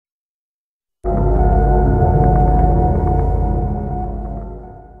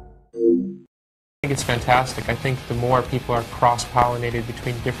think it's fantastic. I think the more people are cross-pollinated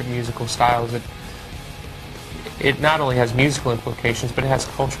between different musical styles, it not only has musical implications, but it has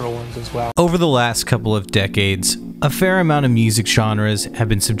cultural ones as well. Over the last couple of decades, a fair amount of music genres have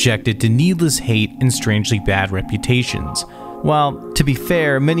been subjected to needless hate and strangely bad reputations. While, to be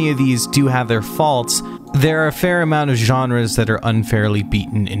fair, many of these do have their faults, there are a fair amount of genres that are unfairly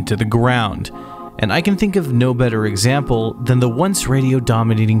beaten into the ground. And I can think of no better example than the once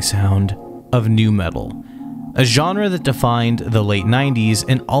radio-dominating sound of nu metal. A genre that defined the late 90s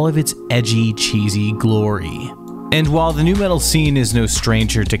in all of its edgy, cheesy glory. And while the nu metal scene is no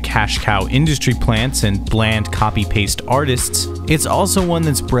stranger to cash cow industry plants and bland copy-paste artists, it's also one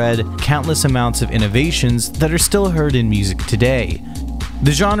that's bred countless amounts of innovations that are still heard in music today.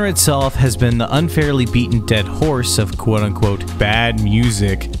 The genre itself has been the unfairly beaten dead horse of quote-unquote bad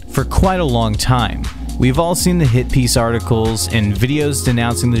music for quite a long time. We've all seen the hit piece articles and videos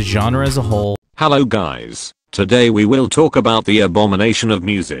denouncing the genre as a whole. Hello guys, today we will talk about the abomination of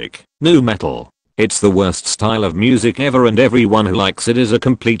music, nu metal. It's the worst style of music ever and everyone who likes it is a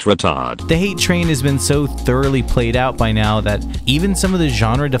complete retard. The hate train has been so thoroughly played out by now that even some of the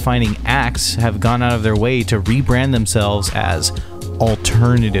genre-defining acts have gone out of their way to rebrand themselves as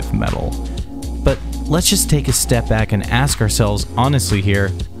alternative metal. But let's just take a step back and ask ourselves honestly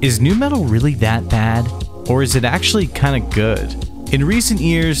here, is nu metal really that bad? Or is it actually kinda good? In recent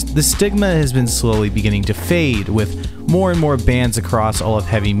years, the stigma has been slowly beginning to fade, with more and more bands across all of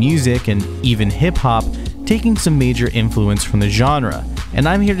heavy music and even hip-hop taking some major influence from the genre. And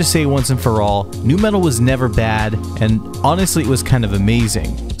I'm here to say once and for all, nu metal was never bad, and honestly it was kind of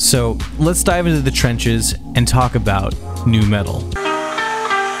amazing. So let's dive into the trenches and talk about nu metal.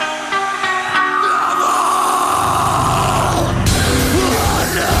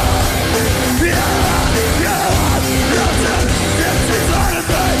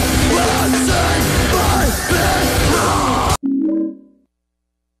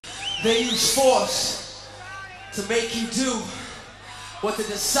 They use force to make you do what the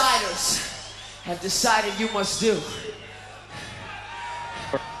deciders have decided you must do.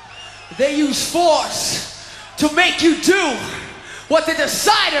 They use force to make you do what the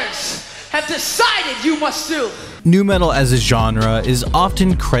deciders have decided you must do. Nu metal as a genre is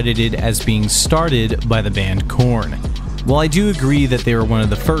often credited as being started by the band Korn. While I do agree that they were one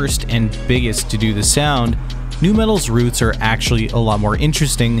of the first and biggest to do the sound, nu metal's roots are actually a lot more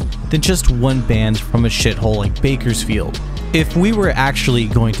interesting than just one band from a shithole like Bakersfield. If we were actually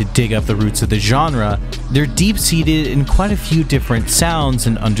going to dig up the roots of the genre, they're deep-seated in quite a few different sounds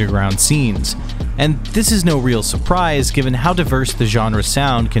and underground scenes. And this is no real surprise given how diverse the genre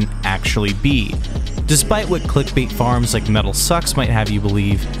sound can actually be. Despite what clickbait farms like Metal Sucks might have you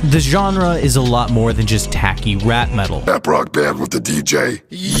believe, the genre is a lot more than just tacky rap metal. Rap rock band with the DJ?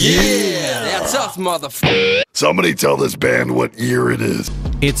 Yeah! That's us, motherfucker! Somebody tell this band what year it is.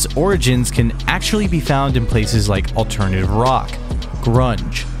 Its origins can actually be found in places like alternative rock,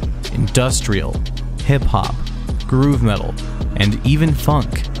 grunge, industrial, hip-hop, groove metal, and even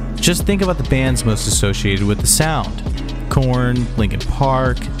funk. Just think about the bands most associated with the sound. Korn, Linkin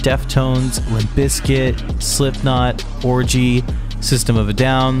Park, Deftones, Limp Bizkit, Slipknot, Orgy, System of a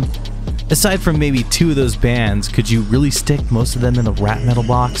Down. Aside from maybe two of those bands, could you really stick most of them in the rap metal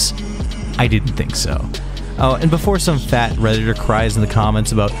box? I didn't think so. Oh, and before some fat Redditor cries in the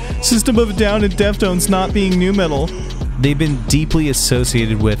comments about System of a Down and Deftones not being nu metal, they've been deeply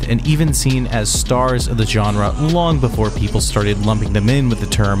associated with and even seen as stars of the genre long before people started lumping them in with the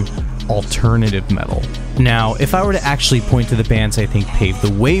term alternative metal. Now, if I were to actually point to the bands I think paved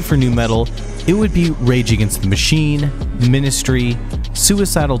the way for nu metal, it would be Rage Against the Machine, Ministry,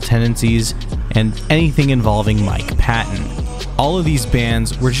 Suicidal Tendencies, and anything involving Mike Patton. All of these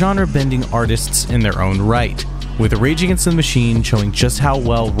bands were genre-bending artists in their own right, with Rage Against the Machine showing just how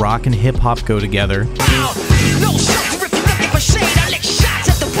well rock and hip-hop go together.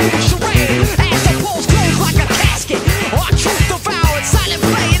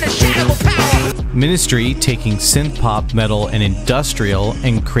 Ministry taking synth-pop, metal, and industrial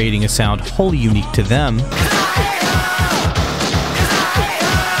and creating a sound wholly unique to them.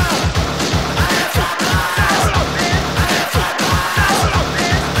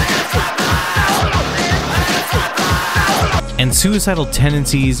 And Suicidal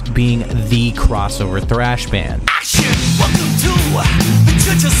Tendencies being the crossover thrash band. Action! Welcome to the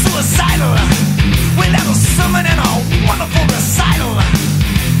Church of Suicidal. We'll have a sermon and a wonderful recital.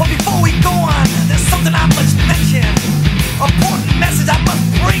 But before we go on, there's something I must mention. Important message I must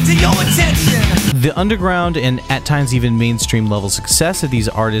bring to your attention. The The underground and at times even mainstream level success of these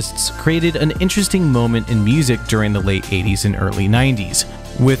artists created an interesting moment in music during the late 80s and early 90s,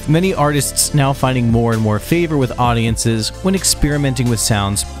 with many artists now finding more and more favor with audiences when experimenting with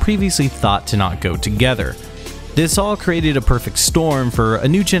sounds previously thought to not go together. This all created a perfect storm for a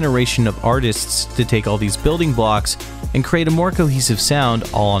new generation of artists to take all these building blocks and create a more cohesive sound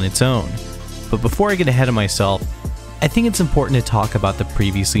all on its own. But before I get ahead of myself, I think it's important to talk about the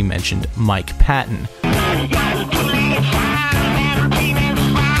previously mentioned Mike Patton.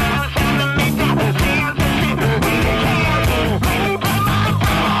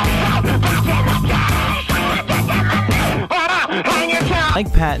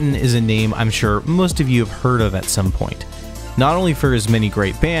 Mike Patton is a name I'm sure most of you have heard of at some point, not only for his many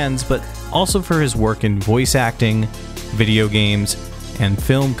great bands, but also for his work in voice acting, video games, and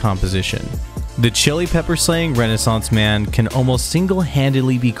film composition. The chili pepper slaying Renaissance man can almost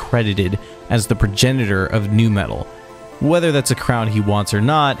single-handedly be credited as the progenitor of nu metal. Whether that's a crown he wants or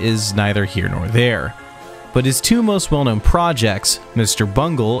not is neither here nor there. But his two most well-known projects, Mr.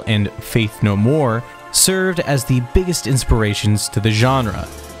 Bungle and Faith No More, served as the biggest inspirations to the genre.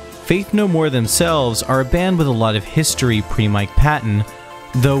 Faith No More themselves are a band with a lot of history pre-Mike Patton,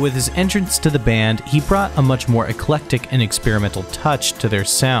 though with his entrance to the band, he brought a much more eclectic and experimental touch to their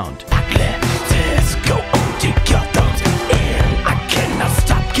sound.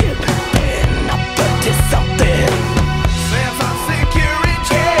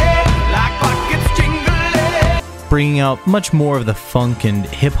 Bringing out much more of the funk and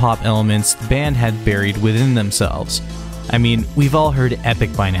hip-hop elements the band had buried within themselves. I mean, we've all heard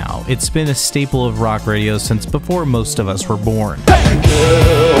Epic by now. It's been a staple of rock radio since before most of us were born.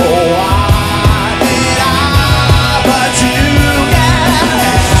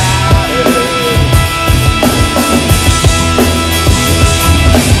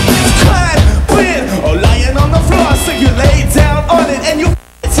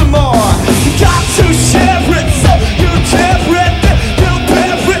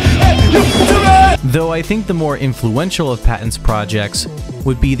 Though I think the more influential of Patton's projects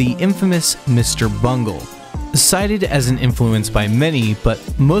would be the infamous Mr. Bungle, cited as an influence by many, but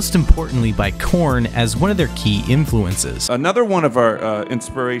most importantly by Korn as one of their key influences. Another one of our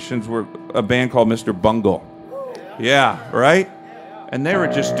inspirations were a band called Mr. Bungle. Yeah, right? And they were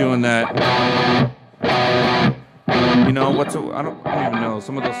just doing that. You know, I don't even know.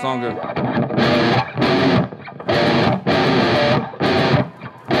 Some of those songs are...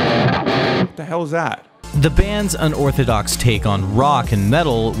 What the hell is that? The band's unorthodox take on rock and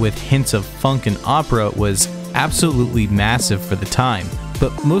metal with hints of funk and opera was absolutely massive for the time,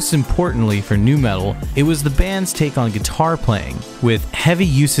 but most importantly for nu metal, it was the band's take on guitar playing, with heavy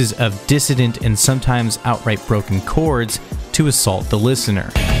uses of dissonant and sometimes outright broken chords to assault the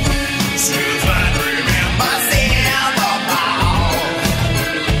listener.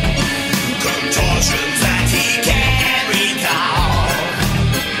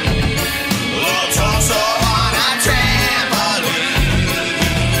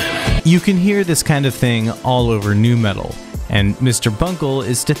 You can hear this kind of thing all over nu metal, and Mr. Bungle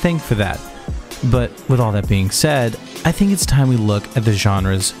is to thank for that. But with all that being said, I think it's time we look at the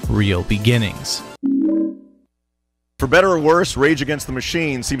genre's real beginnings. For better or worse, Rage Against the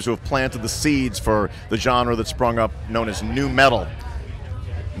Machine seems to have planted the seeds for the genre that sprung up known as nu metal.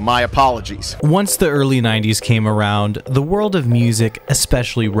 My apologies. Once the early 90s came around, the world of music,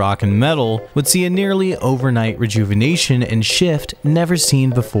 especially rock and metal, would see a nearly overnight rejuvenation and shift never seen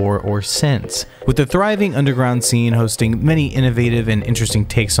before or since. With the thriving underground scene hosting many innovative and interesting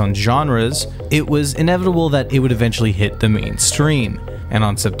takes on genres, it was inevitable that it would eventually hit the mainstream. And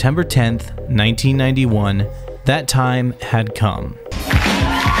on September 10th, 1991, that time had come.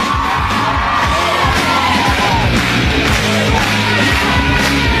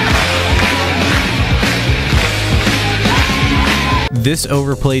 This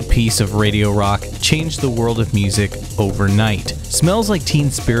overplayed piece of radio rock changed the world of music overnight. Smells Like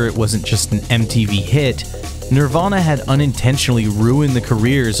Teen Spirit wasn't just an MTV hit. Nirvana had unintentionally ruined the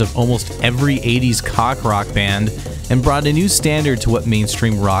careers of almost every 80s cock rock band and brought a new standard to what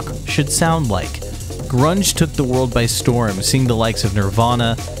mainstream rock should sound like. Grunge took the world by storm, seeing the likes of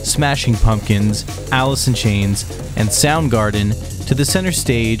Nirvana, Smashing Pumpkins, Alice in Chains, and Soundgarden to the center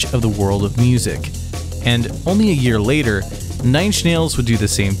stage of the world of music. And only a year later, Nine Inch Nails would do the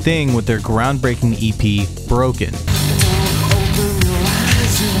same thing with their groundbreaking EP, Broken.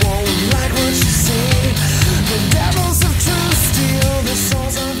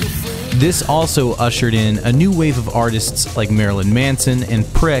 This also ushered in a new wave of artists like Marilyn Manson and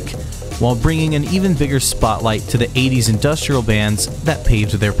Prick, while bringing an even bigger spotlight to the 80s industrial bands that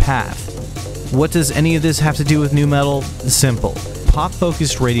paved their path. What does any of this have to do with nu metal? Simple.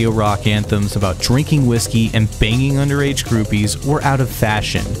 Pop-focused radio rock anthems about drinking whiskey and banging underage groupies were out of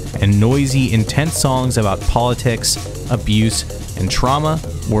fashion, and noisy, intense songs about politics, abuse, and trauma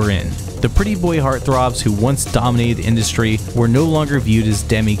were in. The pretty boy heartthrobs who once dominated the industry were no longer viewed as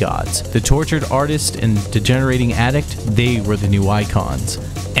demigods. The tortured artist and degenerating addict, they were the new icons.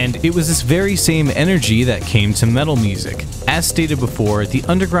 And it was this very same energy that came to metal music. As stated before, the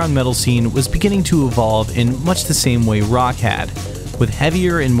underground metal scene was beginning to evolve in much the same way rock had, with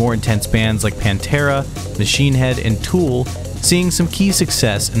heavier and more intense bands like Pantera, Machine Head, and Tool seeing some key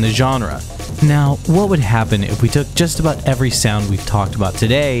success in the genre. Now, what would happen if we took just about every sound we've talked about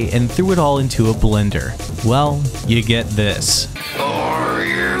today and threw it all into a blender? Well, you get this. Are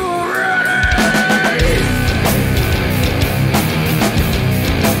you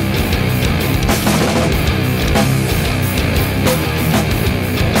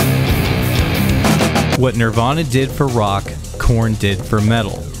What Nirvana did for rock, Korn did for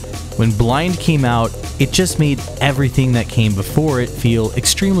metal. When Blind came out, it just made everything that came before it feel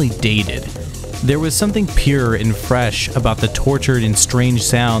extremely dated. There was something pure and fresh about the tortured and strange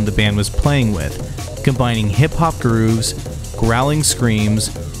sound the band was playing with, combining hip-hop grooves, growling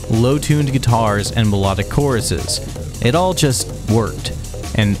screams, low-tuned guitars, and melodic choruses. It all just worked.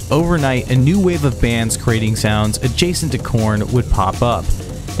 And overnight, a new wave of bands creating sounds adjacent to Korn would pop up.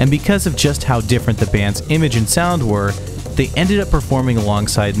 And because of just how different the band's image and sound were, they ended up performing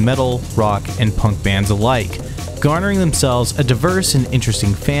alongside metal, rock, and punk bands alike, garnering themselves a diverse and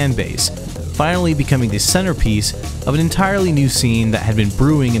interesting fan base, finally becoming the centerpiece of an entirely new scene that had been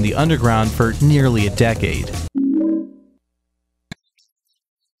brewing in the underground for nearly a decade.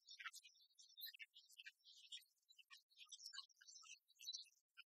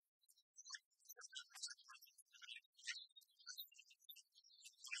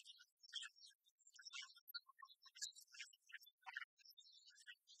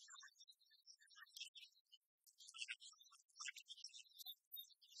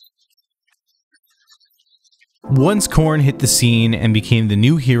 Once Korn hit the scene and became the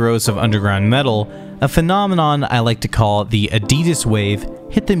new heroes of underground metal, a phenomenon I like to call the Adidas wave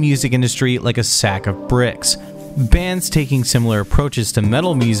hit the music industry like a sack of bricks. Bands taking similar approaches to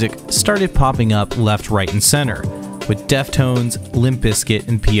metal music started popping up left, right, and center, with Deftones, Limp Bizkit,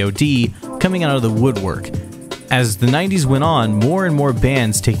 and POD coming out of the woodwork. As the 90s went on, more and more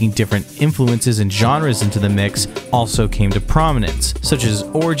bands taking different influences and genres into the mix also came to prominence, such as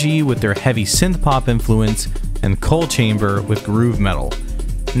Orgy with their heavy synth-pop influence, and Coal Chamber with groove metal.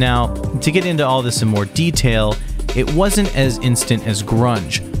 Now, to get into all this in more detail, it wasn't as instant as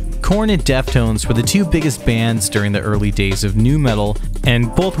grunge. Korn and Deftones were the two biggest bands during the early days of nu metal,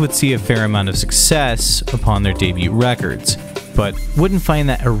 and both would see a fair amount of success upon their debut records, but wouldn't find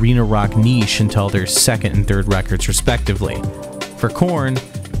that arena rock niche until their second and third records respectively. For Korn,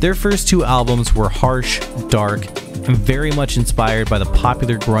 their first two albums were harsh, dark, and very much inspired by the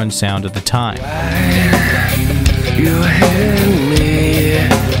popular grunge sound of the time. You hit me.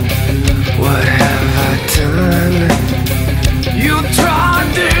 What have I done? You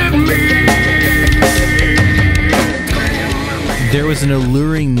taunted me. There was an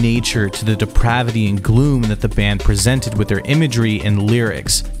alluring nature to the depravity and gloom that the band presented with their imagery and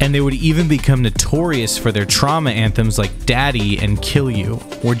lyrics, and they would even become notorious for their trauma anthems like Daddy and Kill You,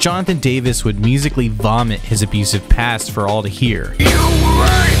 where Jonathan Davis would musically vomit his abusive past for all to hear. You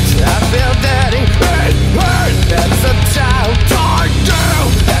right, I feel daddy, hurt, that's a child,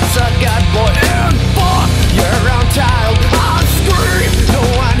 torture, that's a god boy, and fuck, you're on child, I'll scream, no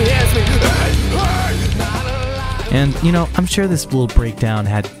one hears me, hurt, not alive. And, you know, I'm sure this little breakdown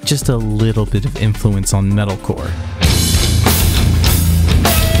had just a little bit of influence on metalcore.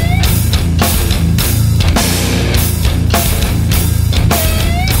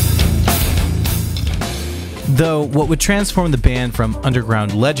 Though what would transform the band from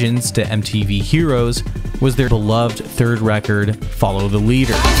underground legends to MTV heroes was their beloved third record, Follow the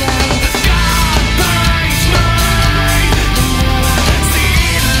Leader.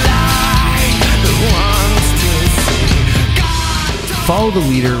 Follow the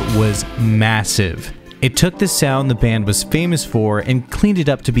Leader was massive. It took the sound the band was famous for and cleaned it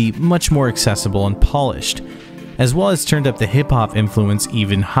up to be much more accessible and polished, as well as turned up the hip-hop influence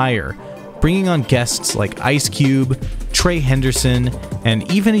even higher, bringing on guests like Ice Cube, Trey Henderson, and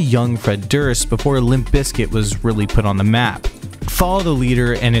even a young Fred Durst before Limp Bizkit was really put on the map. Follow the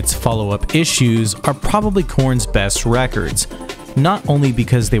Leader and its follow-up issues are probably Korn's best records, not only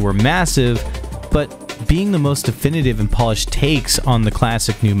because they were massive, but being the most definitive and polished takes on the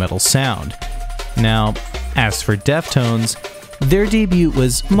classic nu metal sound. Now, as for Deftones, Their debut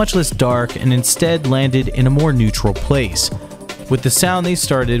was much less dark and instead landed in a more neutral place. With the sound they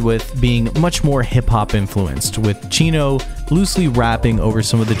started with being much more hip-hop influenced, with Chino loosely rapping over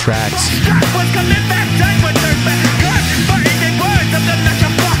some of the tracks.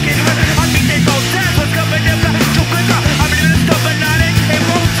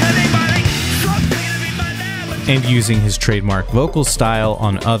 And using his trademark vocal style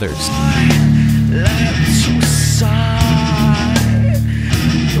on others.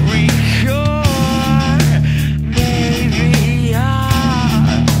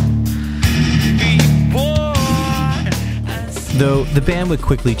 Though the band would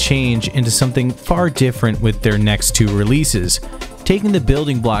quickly change into something far different with their next two releases, taking the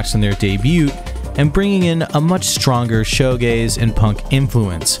building blocks from their debut and bringing in a much stronger shoegaze and punk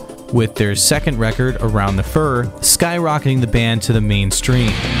influence, with their second record, Around the Fur, skyrocketing the band to the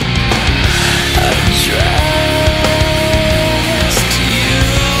mainstream.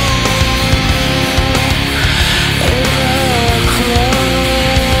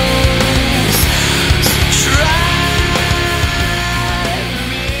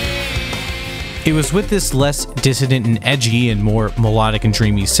 It was with this less dissident and edgy and more melodic and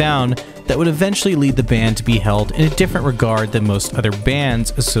dreamy sound that would eventually lead the band to be held in a different regard than most other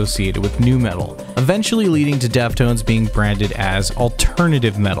bands associated with nu metal, eventually leading to Deftones being branded as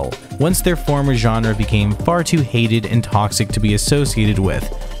alternative metal, once their former genre became far too hated and toxic to be associated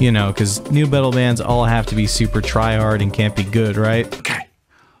with. You know, because nu metal bands all have to be super try-hard and can't be good, right? Okay,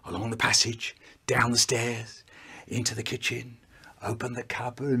 along the passage, down the stairs, into the kitchen, open the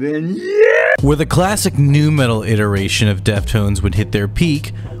cupboard, and Where the classic nu metal iteration of Deftones would hit their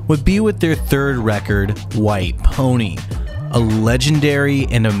peak would be with their third record, White Pony, a legendary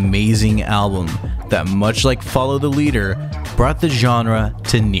and amazing album that, much like Follow the Leader, brought the genre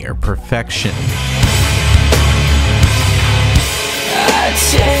to near perfection. I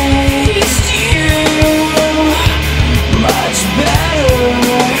taste you much better.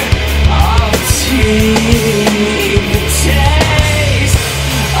 I'll take the taste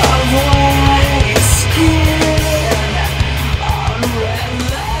of white skin on red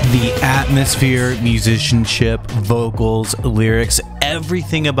leather. The atmosphere, musicianship, vocals, lyrics,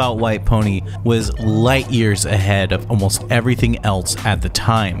 everything about White Pony was light years ahead of almost everything else at the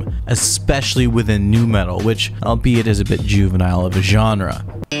time, especially within nu metal, which, albeit is a bit juvenile of a genre.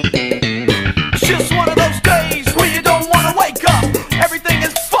 It's just one of those days where you don't want to wake up. Everything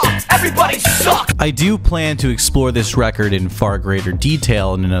is fucked. Everybody sucks. I do plan to explore this record in far greater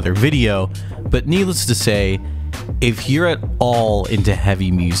detail in another video, but needless to say, if you're at all into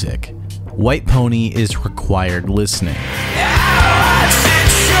heavy music, White Pony is required listening.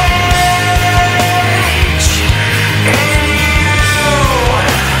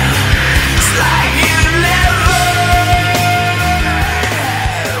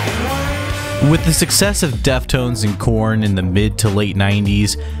 With the success of Deftones and Korn in the mid to late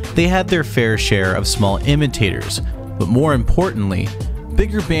 90s, they had their fair share of small imitators, but more importantly,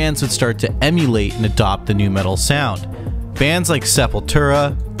 bigger bands would start to emulate and adopt the nu metal sound. Bands like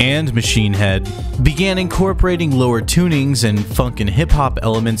Sepultura and Machine Head began incorporating lower tunings and funk and hip-hop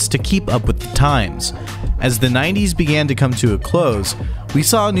elements to keep up with the times. As the 90s began to come to a close, we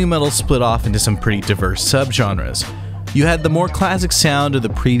saw nu metal split off into some pretty diverse subgenres. You had the more classic sound of the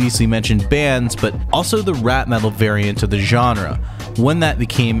previously mentioned bands, but also the rap metal variant of the genre, one that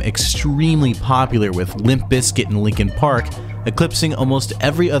became extremely popular with Limp Bizkit and Linkin Park eclipsing almost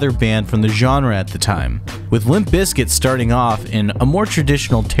every other band from the genre at the time, with Limp Bizkit starting off in a more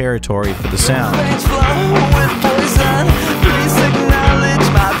traditional territory for the sound.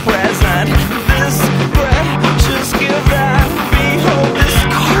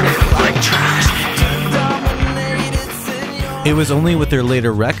 It was only with their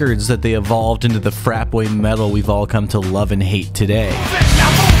later records that they evolved into the frat boy metal we've all come to love and hate today.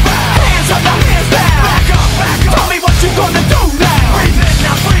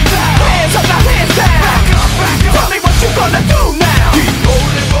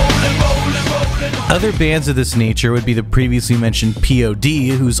 Other bands of this nature would be the previously mentioned POD,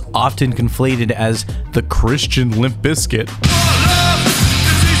 who's often conflated as the Christian Limp Bizkit.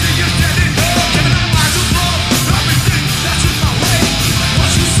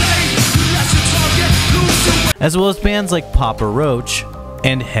 As well as bands like Papa Roach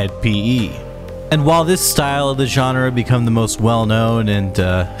and Head PE. And while this style of the genre became the most well-known and,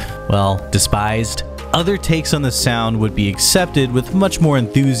 well, despised, other takes on the sound would be accepted with much more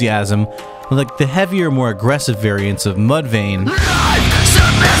enthusiasm, like the heavier, more aggressive variants of Mudvayne,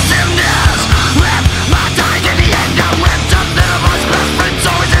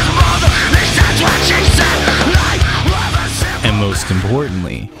 and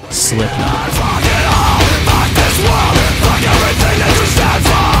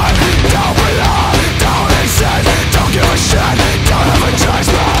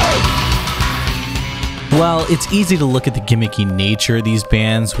While it's easy to look at the gimmicky nature of these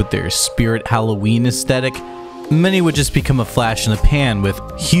bands with their Spirit Halloween aesthetic, many would just become a flash in the pan with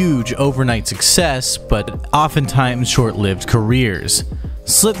huge overnight success, but oftentimes short-lived careers.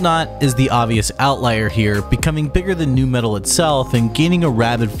 Slipknot is the obvious outlier here, becoming bigger than nu metal itself and gaining a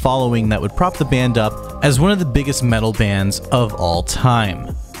rabid following that would prop the band up as one of the biggest metal bands of all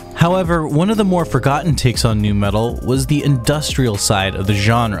time. However, one of the more forgotten takes on nu metal was the industrial side of the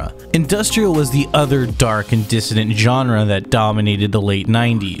genre. Industrial was the other dark and dissident genre that dominated the late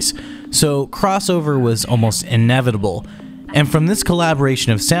 90s, so crossover was almost inevitable, and from this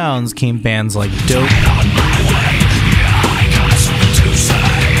collaboration of sounds came bands like Dope,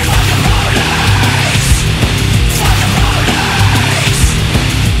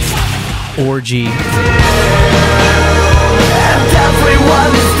 Orgy,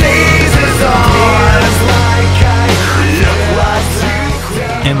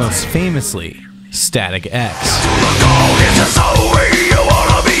 and most famously, Static X.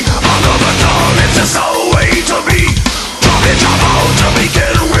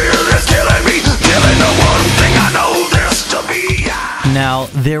 Now,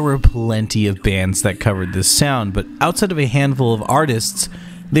 there were plenty of bands that covered this sound, but outside of a handful of artists,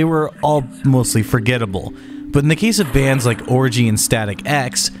 they were all mostly forgettable. But in the case of bands like Orgy and Static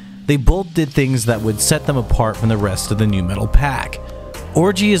X, they both did things that would set them apart from the rest of the nu metal pack.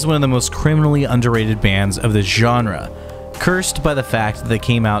 Orgy is one of the most criminally underrated bands of this genre, cursed by the fact that they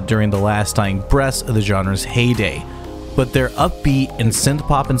came out during the last dying breaths of the genre's heyday. But their upbeat and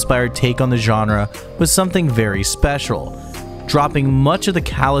synth-pop inspired take on the genre was something very special, dropping much of the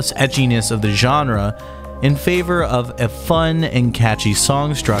callous edginess of the genre in favor of a fun and catchy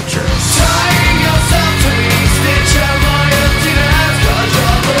song structure.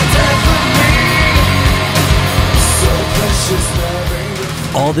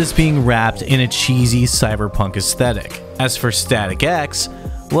 All this being wrapped in a cheesy cyberpunk aesthetic. As for Static X,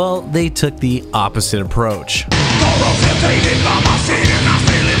 well, they took the opposite approach.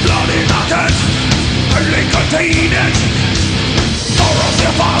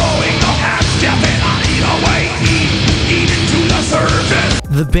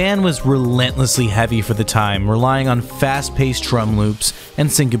 The band was relentlessly heavy for the time, relying on fast-paced drum loops and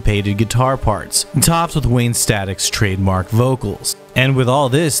syncopated guitar parts, topped with Wayne Static's trademark vocals. And with all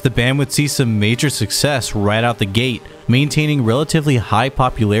this, the band would see some major success right out the gate, maintaining relatively high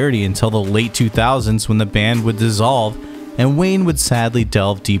popularity until the late 2000s when the band would dissolve and Wayne would sadly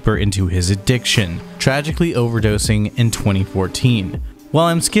delve deeper into his addiction, tragically overdosing in 2014. While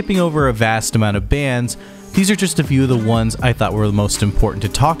I'm skipping over a vast amount of bands, these are just a few of the ones I thought were the most important to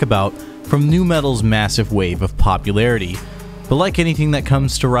talk about from nu metal's massive wave of popularity. But like anything that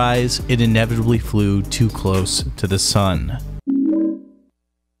comes to rise, it inevitably flew too close to the sun.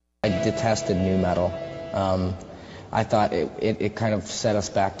 I detested nu metal. I thought it kind of set us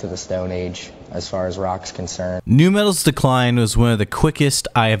back to the Stone Age as far as rock's concerned. Nu metal's decline was one of the quickest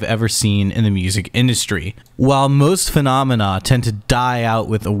I have ever seen in the music industry. While most phenomena tend to die out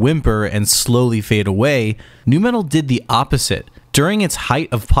with a whimper and slowly fade away, nu metal did the opposite. During its height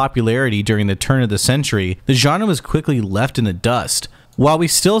of popularity during the turn of the century, the genre was quickly left in the dust. While we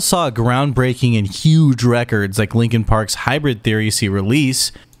still saw groundbreaking and huge records like Linkin Park's Hybrid Theory see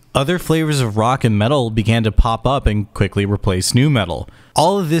release, other flavors of rock and metal began to pop up and quickly replace nu metal.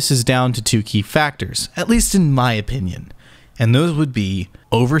 All of this is down to two key factors, at least in my opinion, and those would be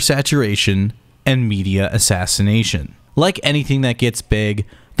oversaturation and media assassination. Like anything that gets big,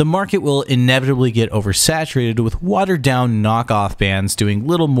 the market will inevitably get oversaturated with watered-down knockoff bands doing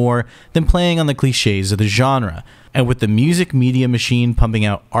little more than playing on the cliches of the genre. And with the music media machine pumping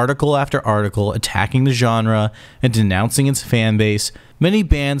out article after article attacking the genre and denouncing its fan base, many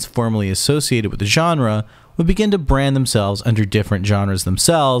bands formerly associated with the genre would begin to brand themselves under different genres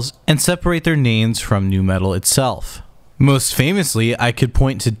themselves and separate their names from nu metal itself. Most famously, I could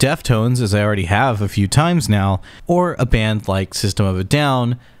point to Deftones, as I already have a few times now, or a band like System of a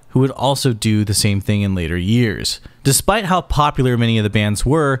Down, who would also do the same thing in later years. Despite how popular many of the bands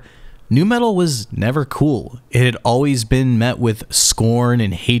were, nu metal was never cool. It had always been met with scorn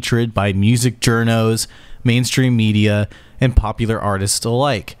and hatred by music journos, mainstream media, and popular artists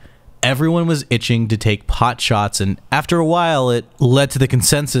alike. Everyone was itching to take pot shots, and after a while it led to the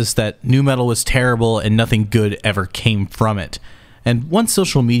consensus that nu metal was terrible and nothing good ever came from it. And once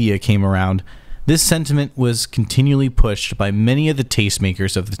social media came around, this sentiment was continually pushed by many of the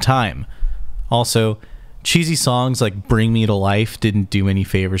tastemakers of the time. Also, cheesy songs like Bring Me to Life didn't do any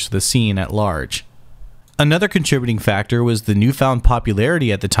favors to the scene at large. Another contributing factor was the newfound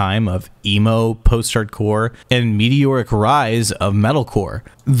popularity at the time of emo, post-hardcore, and meteoric rise of metalcore.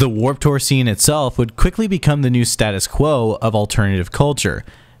 The Warped Tour scene itself would quickly become the new status quo of alternative culture,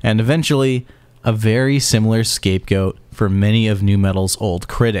 and eventually, a very similar scapegoat for many of nu metal's old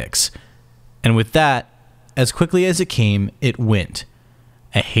critics. And with that, as quickly as it came, it went.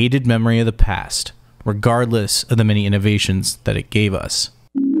 A hated memory of the past, regardless of the many innovations that it gave us.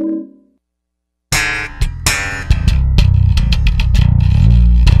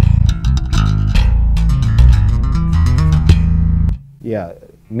 Yeah,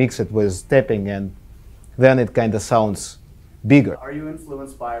 mix it with stepping and then it kind of sounds bigger. Are you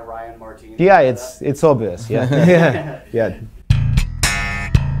influenced by Ryan Martin? Yeah, it's obvious. Yeah, yeah.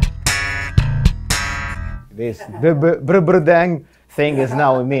 This brdang thing is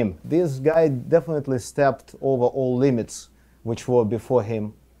now a meme. This guy definitely stepped over all limits which were before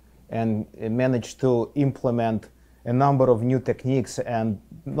him and managed to implement a number of new techniques, and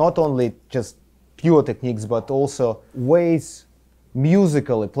not only just pure techniques but also ways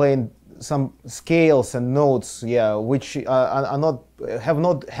musically playing some scales and notes, yeah, which had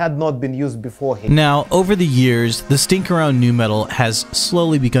not been used before him. Now, over the years, the stink around nu metal has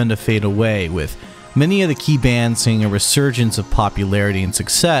slowly begun to fade away, with many of the key bands seeing a resurgence of popularity and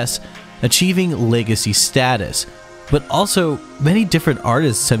success, achieving legacy status. But also, many different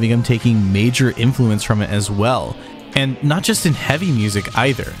artists have begun taking major influence from it as well, and not just in heavy music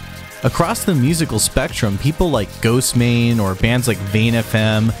either. Across the musical spectrum, people like Ghostmain or bands like Vane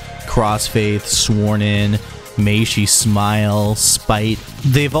FM, Crossfaith, Sworn In, May She Smile, Spite,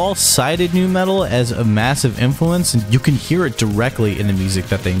 they've all cited nu metal as a massive influence, and you can hear it directly in the music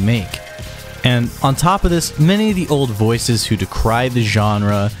that they make. And on top of this, many of the old voices who decried the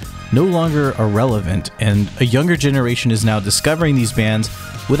genre no longer are relevant, and a younger generation is now discovering these bands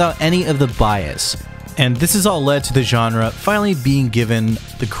without any of the bias. And this has all led to the genre finally being given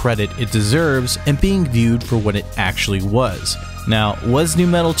the credit it deserves and being viewed for what it actually was. Now, was nu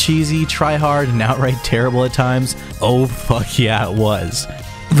metal cheesy, try-hard, and outright terrible at times? Oh fuck yeah, it was.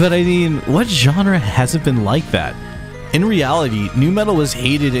 But I mean, what genre hasn't been like that? In reality, nu metal was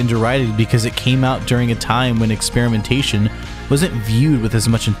hated and derided because it came out during a time when experimentation wasn't viewed with as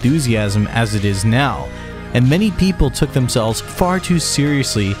much enthusiasm as it is now, and many people took themselves far too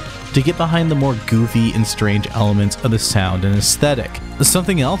seriously to get behind the more goofy and strange elements of the sound and aesthetic.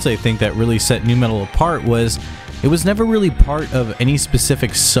 Something else I think that really set nu metal apart was it was never really part of any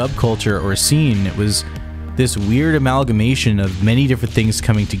specific subculture or scene. It was this weird amalgamation of many different things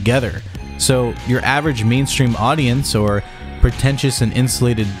coming together. So your average mainstream audience or pretentious and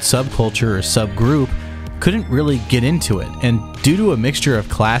insulated subculture or subgroup couldn't really get into it, and due to a mixture of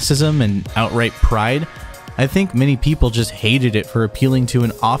classism and outright pride, I think many people just hated it for appealing to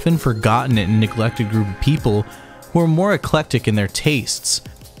an often forgotten and neglected group of people who are more eclectic in their tastes.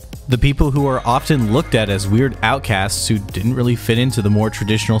 The people who are often looked at as weird outcasts who didn't really fit into the more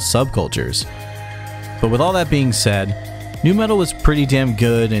traditional subcultures. But with all that being said, nu metal was pretty damn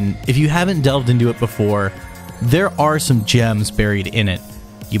good, and if you haven't delved into it before, there are some gems buried in it.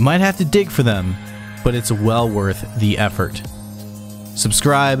 You might have to dig for them, but it's well worth the effort.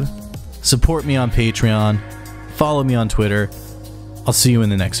 Subscribe, support me on Patreon, follow me on Twitter. I'll see you in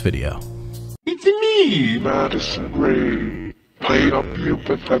the next video. It's me, Madison Ray. Play up you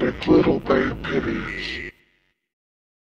pathetic little babe pitties.